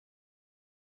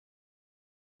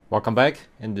Welcome back.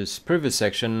 In this previous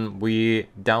section, we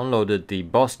downloaded the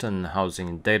Boston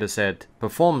housing dataset,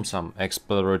 performed some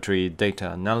exploratory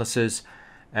data analysis,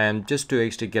 and just to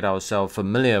actually get ourselves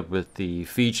familiar with the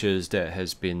features that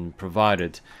has been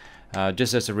provided.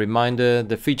 Just as a reminder,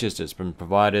 the features that's been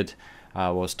provided,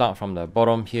 we'll start from the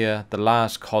bottom here. The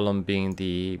last column being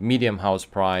the median house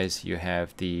price. You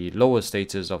have the lower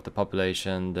status of the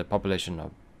population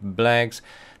of blacks,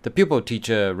 the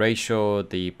pupil-teacher ratio,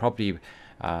 the property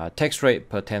tax rate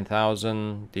per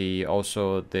 10,000,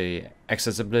 also the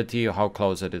accessibility, or how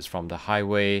close it is from the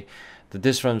highway, the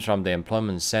distance from the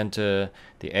employment center,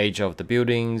 the age of the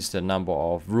buildings, the number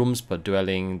of rooms per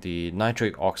dwelling, the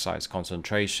nitric oxide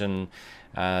concentration,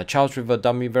 Charles River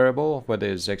dummy variable, whether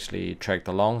it's actually tracked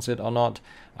along it or not,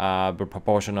 the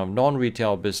proportion of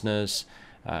non-retail business,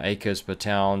 acres per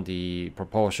town, the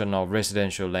proportion of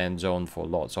residential land zone for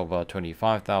lots over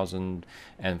 25,000,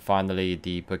 and finally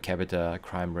the per capita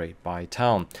crime rate by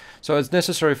town. So it's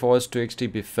necessary for us to actually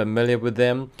be familiar with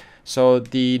them. So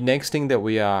the next thing that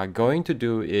we are going to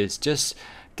do is just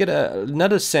get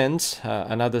another sense,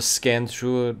 another scan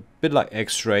through, a bit like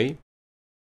X-ray,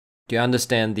 to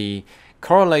understand the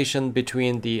correlation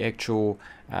between the actual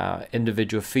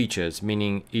individual features,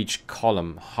 meaning each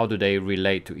column, how do they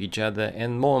relate to each other,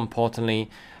 and more importantly,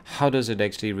 how does it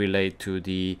actually relate to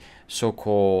the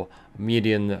so-called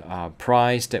median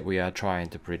price that we are trying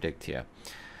to predict here.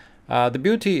 The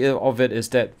beauty of it is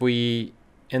that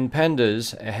in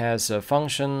pandas, it has a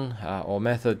function or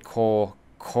method called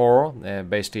core,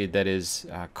 basically that is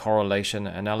correlation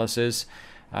analysis.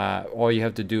 All you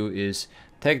have to do is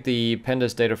take the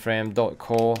pandas data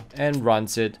frame.core and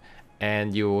runs it,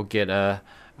 and you will get a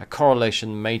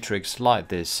correlation matrix like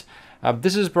this.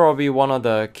 This is probably one of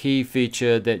the key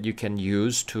features that you can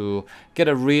use to get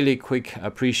a really quick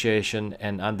appreciation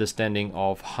and understanding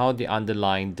of how the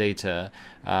underlying data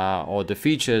or the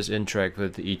features interact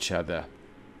with each other.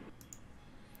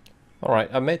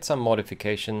 Alright, I made some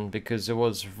modification because it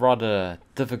was rather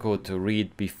difficult to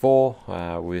read before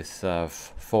with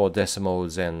 4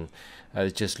 decimals, and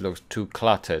it just looks too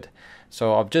cluttered.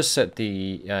 So I've just set the,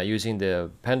 using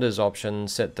the pandas option,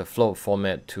 set the float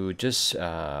format to just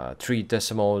 3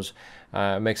 decimals.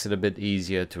 Makes it a bit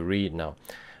easier to read now.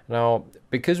 Now,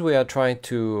 because we are trying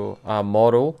to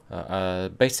model a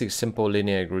basic simple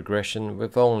linear regression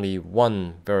with only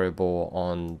one variable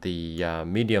on the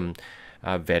medium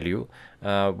value,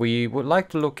 we would like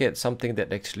to look at something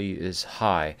that actually is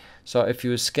high. So if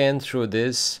you scan through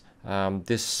this,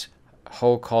 this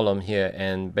whole column here,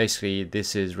 and basically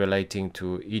this is relating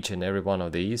to each and every one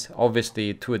of these.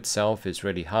 Obviously 2 itself is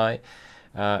really high.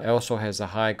 It also has a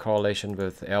high correlation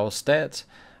with LSTAT.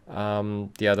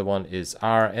 The other one is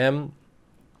RM,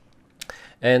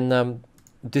 and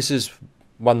this is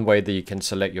one way that you can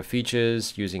select your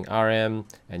features using RM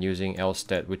and using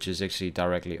LSTAT, which is actually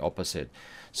directly opposite.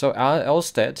 So our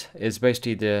LSTAT is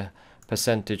basically the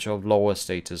percentage of lower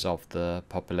status of the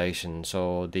population.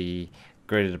 So the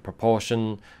greater the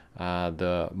proportion,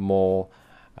 the more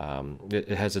it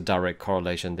has a direct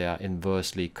correlation. They are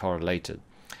inversely correlated.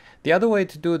 The other way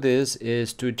to do this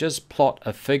is to just plot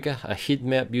a figure, a heat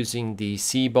map using the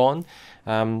Seaborn.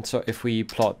 So if we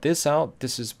plot this out,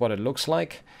 this is what it looks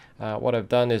like. What I've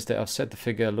done is that I've set the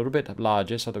figure a little bit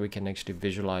larger so that we can actually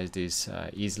visualize this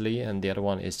easily, and the other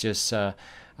one is just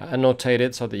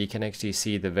annotated so that you can actually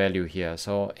see the value here.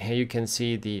 So here you can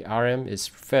see the RM is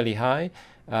fairly high.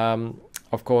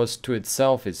 Of course, to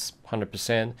itself is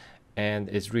 100%, and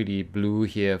it's really blue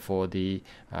here for the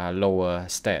lower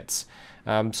stats.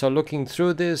 So looking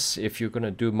through this, if you're going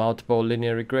to do multiple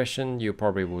linear regression, you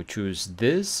probably will choose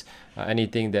this.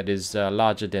 Anything that is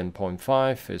larger than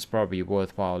 0.5 is probably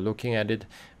worthwhile looking at it.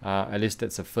 At least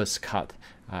that's a first cut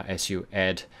as you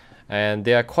add. And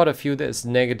there are quite a few that's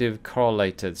negative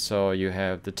correlated. So you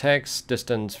have the text,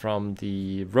 distance from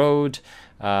the road.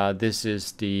 This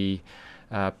is the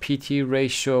PT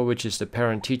ratio, which is the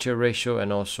parent-teacher ratio,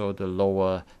 and also the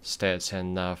lower stats.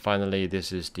 And finally,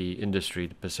 this is the industry,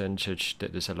 the percentage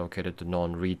that is allocated to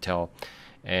non-retail.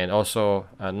 And also,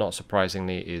 not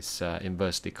surprisingly, is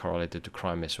inversely correlated to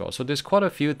crime as well. So there's quite a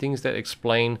few things that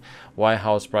explain why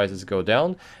house prices go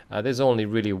down. There's only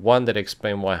really one that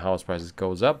explains why house prices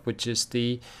goes up, which is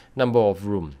the number of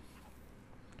room.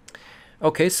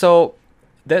 Okay, so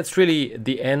that's really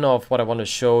the end of what I want to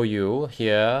show you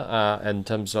here in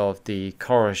terms of the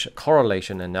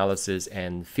correlation analysis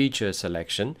and feature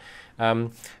selection. I'd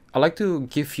like to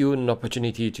give you an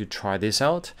opportunity to try this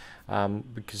out.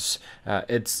 because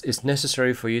it's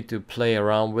necessary for you to play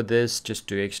around with this just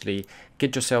to actually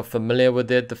get yourself familiar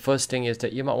with it. The first thing is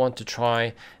that you might want to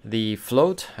try the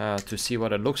float to see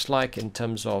what it looks like in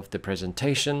terms of the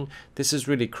presentation. This is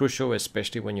really crucial,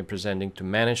 especially when you're presenting to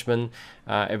management.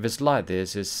 If it's like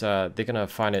this, they're gonna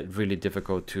find it really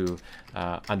difficult to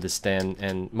understand,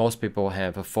 and most people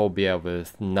have a phobia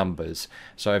with numbers.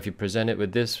 So if you present it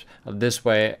with this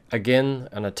way, again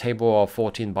on a table of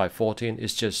 14 by 14,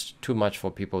 it's just too much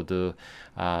for people to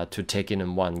take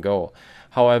in one go.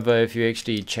 However, if you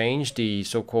actually change the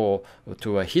so-called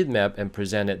to a heat map and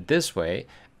present it this way,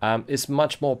 it's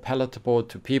much more palatable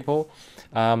to people.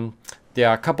 There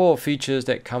are a couple of features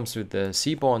that comes with the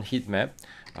Seaborn heat map.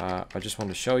 I just want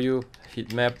to show you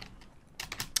heat map.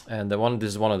 And this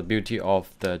is one of the beauty of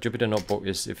the Jupyter Notebook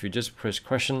is if you just press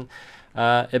question,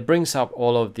 it brings up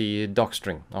all of the doc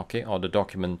string, okay, or the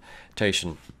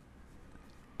documentation.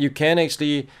 You can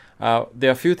actually there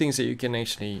are a few things that you can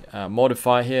actually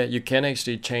modify here. You can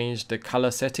actually change the color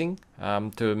setting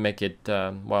to make it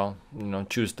well,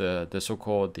 choose the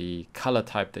so-called the color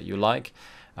type that you like.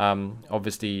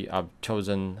 Obviously I've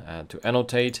chosen to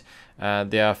annotate.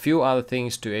 There are a few other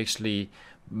things to actually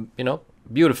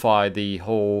beautify the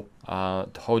whole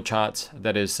chart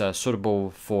that is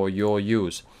suitable for your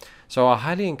use. So I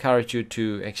highly encourage you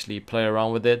to actually play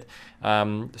around with it.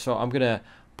 So I'm gonna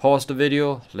pause the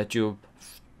video, let you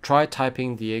try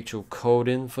typing the actual code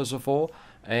in first of all,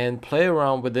 and play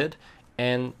around with it,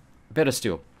 and better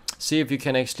still, see if you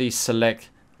can actually select,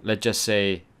 let's just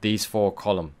say, these 4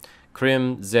 columns: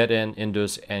 CRIM, ZN,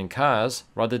 Indus, and cars.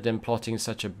 Rather than plotting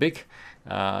such a big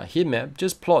heat map,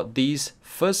 just plot these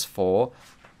first 4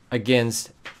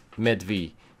 against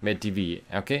MEDV,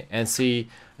 okay, and see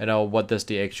what does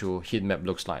the actual heat map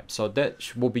looks like. So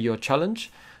that will be your challenge.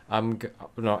 I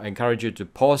encourage you to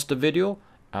pause the video.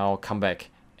 I'll come back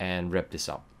and wrap this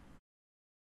up.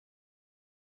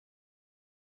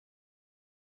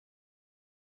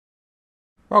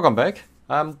 Welcome back.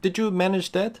 Did you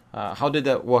manage that? How did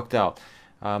that work out?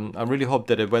 I really hope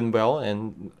that it went well,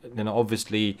 and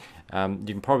obviously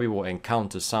you probably will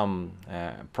encounter some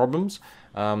problems.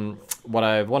 What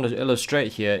I want to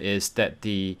illustrate here is that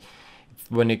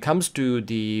when it comes to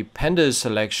the pandas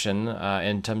selection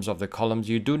in terms of the columns,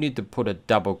 you do need to put a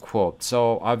double quote.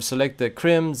 So I've selected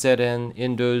CRIM, ZN,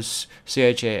 Indus,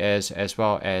 CHAS, as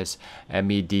well as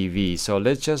MEDV. So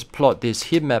let's just plot this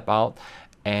heat map out,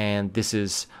 and this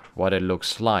is what it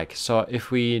looks like. So if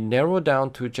we narrow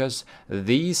down to just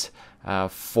these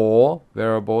 4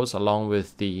 variables along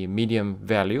with the medium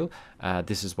value,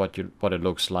 this is what it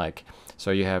looks like.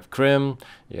 So you have CRIM,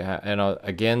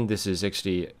 again, this is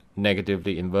actually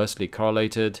negatively inversely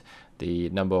correlated. The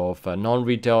number of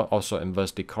non-retail also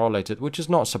inversely correlated, which is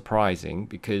not surprising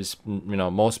because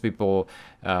most people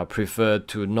prefer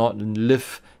to not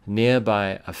live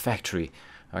nearby a factory,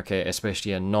 okay,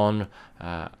 especially a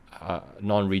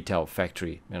non-retail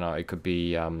factory. It could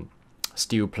be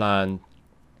steel plant,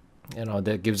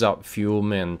 that gives out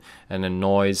fume and then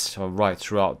noise right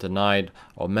throughout the night,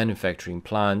 or manufacturing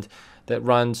plant that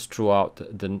runs throughout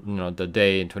the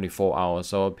day in 24 hours.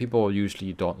 So people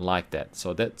usually don't like that.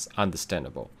 So that's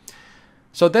understandable.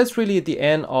 So that's really the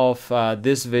end of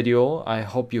this video. I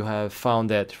hope you have found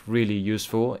that really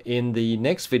useful. In the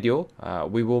next video,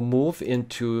 we will move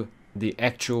into the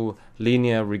actual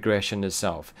linear regression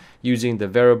itself using the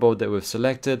variable that we've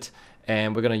selected,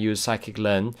 and we're going to use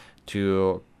scikit-learn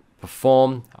to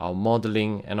perform our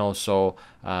modeling, and also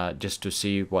just to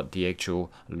see what the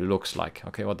actual looks like,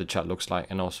 okay, what the chart looks like,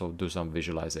 and also do some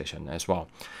visualization as well.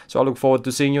 So I look forward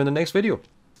to seeing you in the next video.